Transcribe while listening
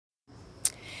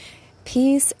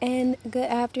Peace and good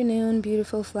afternoon,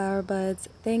 beautiful flower buds.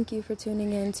 Thank you for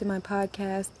tuning in to my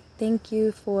podcast. Thank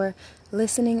you for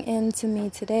listening in to me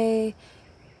today,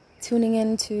 tuning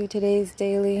in to today's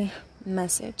daily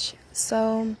message.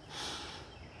 So,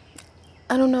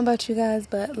 I don't know about you guys,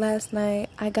 but last night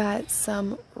I got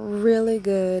some really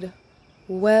good,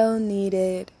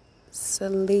 well-needed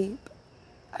sleep.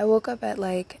 I woke up at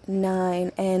like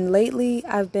 9, and lately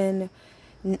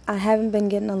I haven't been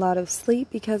getting a lot of sleep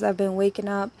because I've been waking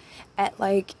up at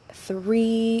like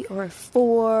 3 or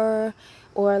 4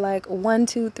 or like 1,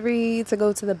 2, 3 to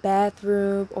go to the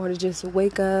bathroom or to just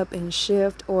wake up and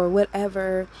shift or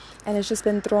whatever. And it's just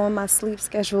been throwing my sleep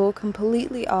schedule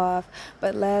completely off.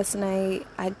 But last night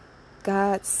I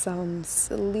got some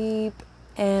sleep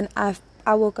and I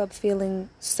woke up feeling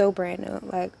so brand new,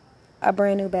 like a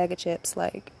brand new bag of chips,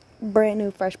 like brand new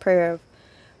fresh pair of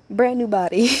brand new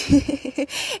body.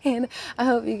 And I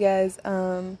hope you guys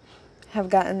have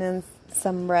gotten in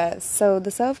some rest. So the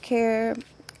self-care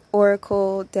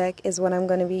oracle deck is what I'm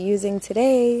going to be using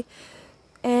today,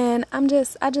 and I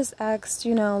just asked,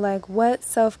 like, what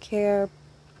self-care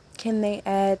can they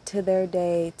add to their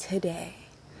day today?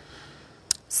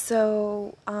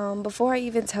 So before I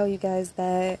even tell you guys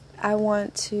that, I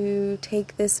want to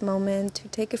take this moment to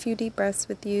take a few deep breaths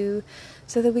with you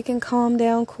so that we can calm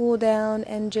down, cool down,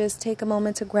 and just take a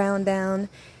moment to ground down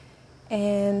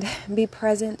and be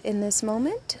present in this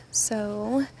moment.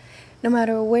 So no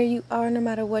matter where you are, no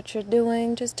matter what you're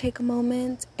doing, just take a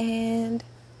moment and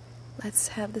let's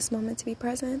have this moment to be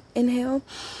present. Inhale.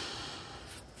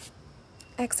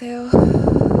 Exhale.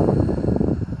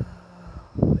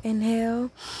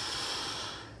 Inhale.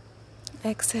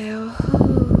 Exhale.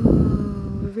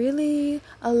 Really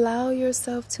allow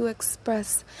yourself to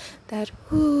express that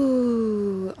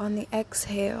on the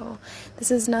exhale.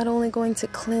 This is not only going to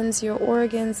cleanse your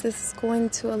organs, this is going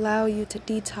to allow you to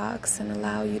detox and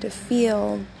allow you to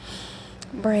feel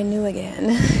brand new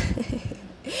again.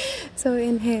 So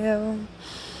inhale.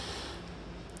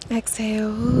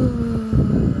 Exhale.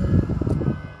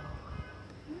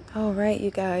 All right,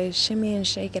 you guys, shimmy and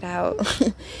shake it out.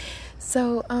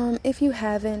 So, if you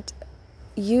haven't,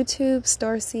 YouTube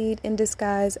Starseed in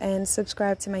Disguise and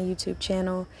subscribe to my YouTube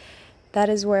channel. That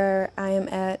is where I am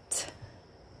at.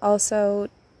 Also,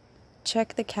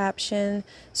 check the caption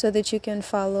so that you can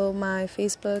follow my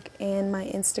Facebook and my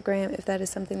Instagram if that is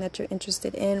something that you're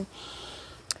interested in.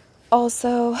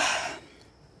 Also,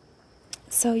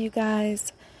 so you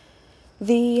guys,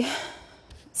 the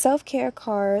self-care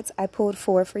cards, I pulled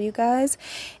 4 for you guys,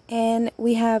 and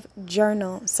we have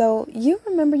journal. So you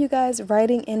remember, you guys,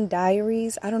 writing in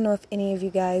diaries? I don't know if any of you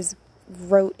guys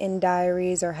wrote in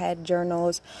diaries or had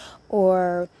journals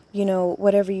or,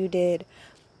 whatever you did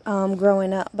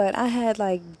growing up, but I had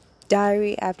like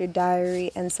diary after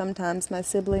diary, and sometimes my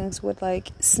siblings would like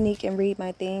sneak and read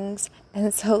my things.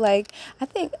 And so like, I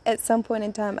think at some point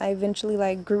in time I eventually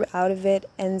like grew out of it,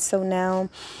 and so now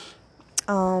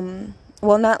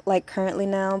well, not like currently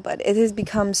now, but it has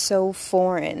become so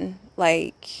foreign,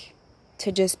 like,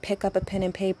 to just pick up a pen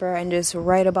and paper and just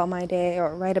write about my day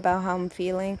or write about how I'm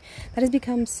feeling. That has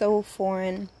become so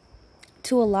foreign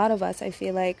to a lot of us, I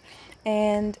feel like.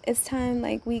 And it's time,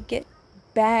 like, we get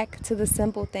back to the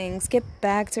simple things, get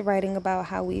back to writing about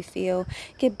how we feel,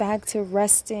 get back to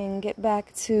resting, get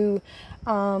back to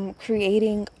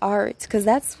creating art, because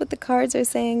that's what the cards are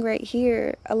saying right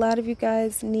here. A lot of you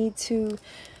guys need to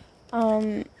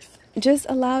just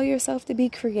allow yourself to be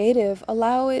creative.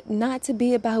 Allow it not to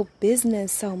be about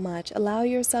business so much. Allow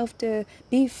yourself to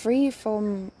be free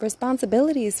from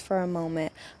responsibilities for a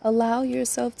moment. Allow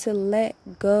yourself to let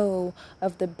go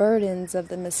of the burdens, of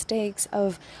the mistakes,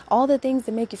 of all the things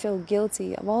that make you feel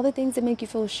guilty, of all the things that make you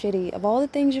feel shitty, of all the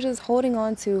things you're just holding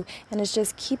on to, and it's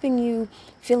just keeping you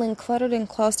feeling cluttered and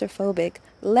claustrophobic.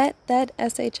 Let that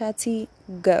SHIT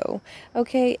go,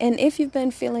 okay? And if you've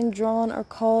been feeling drawn or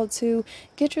called to,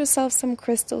 get yourself some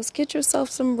crystals, get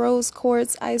yourself some rose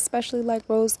quartz. I especially like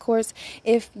rose quartz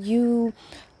if you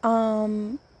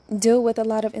deal with a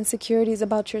lot of insecurities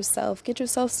about yourself. Get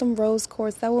yourself some rose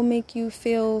quartz. That will make you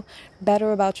feel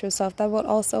better about yourself. That will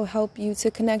also help you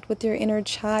to connect with your inner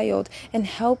child and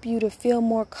help you to feel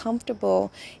more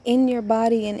comfortable in your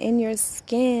body and in your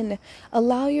skin.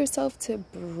 Allow yourself to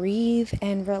breathe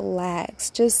and relax.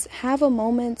 Just have a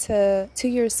moment to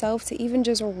yourself to even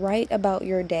just write about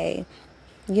your day.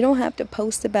 You don't have to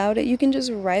post about it. You can just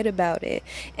write about it.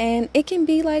 And it can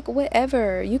be like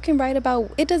whatever. You can write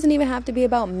about, it doesn't even have to be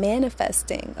about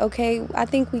manifesting, okay? I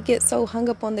think we get so hung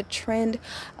up on the trend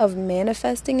of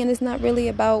manifesting, and it's not really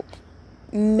about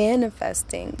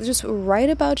manifesting. Just write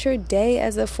about your day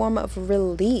as a form of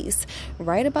release.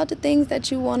 Write about the things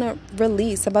that you want to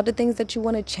release, about the things that you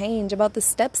want to change, about the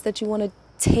steps that you want to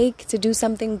take to do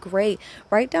something great.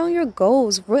 Write down your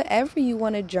goals. Whatever you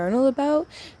want to journal about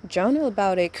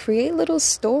it. Create little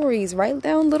stories. Write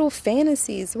down little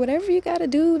fantasies. Whatever you got to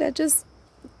do that just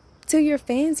to your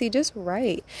fancy, just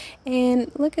write.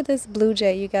 And look at this blue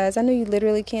jay, you guys. I know you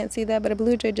literally can't see that, but a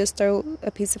blue jay just threw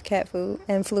a piece of cat food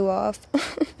and flew off.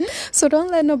 So don't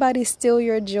let nobody steal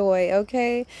your joy,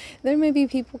 okay? There may be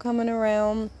people coming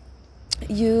around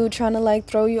you trying to like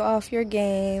throw you off your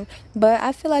game, but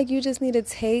I feel like you just need to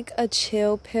take a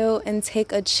chill pill and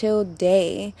take a chill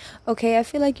day. Okay, I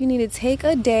feel like you need to take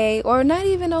a day, or not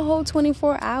even a whole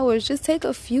 24 hours, just take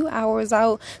a few hours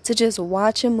out to just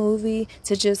watch a movie,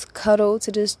 to just cuddle,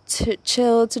 to just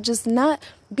chill, to just not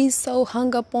be so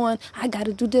hung up on, I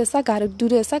gotta do this, I gotta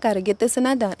get this and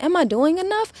that done. Am I doing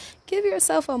enough? Give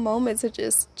yourself a moment to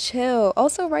just chill.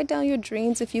 Also, write down your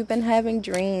dreams if you've been having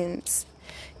dreams.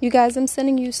 You guys, I'm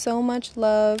sending you so much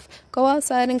love. Go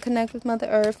outside and connect with Mother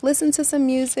Earth. Listen to some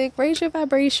music. Raise your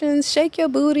vibrations. Shake your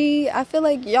booty. I feel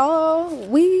like, y'all,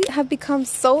 we have become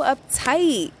so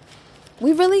uptight.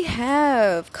 We really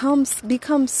have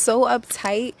become so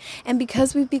uptight. And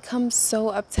because we've become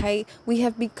so uptight, we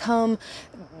have become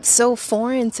so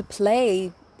foreign to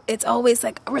play. It's always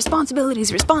like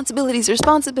responsibilities. We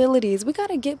got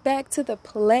to get back to the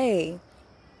play.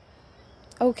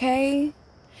 Okay?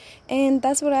 And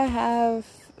that's what I have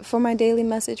for my daily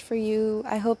message for you.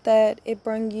 I hope that it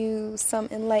brought you some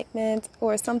enlightenment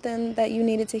or something that you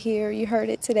needed to hear. You heard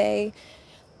it today.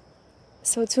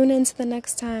 So tune in to the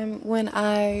next time when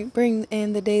I bring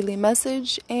in the daily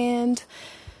message, and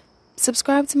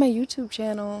subscribe to my YouTube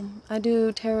channel. I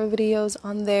do tarot videos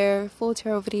on there, full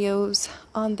tarot videos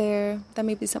on there. That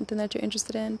may be something that you're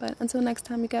interested in. But until next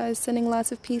time, you guys, sending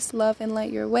lots of peace, love, and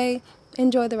light your way.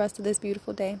 Enjoy the rest of this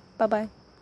beautiful day. Bye-bye.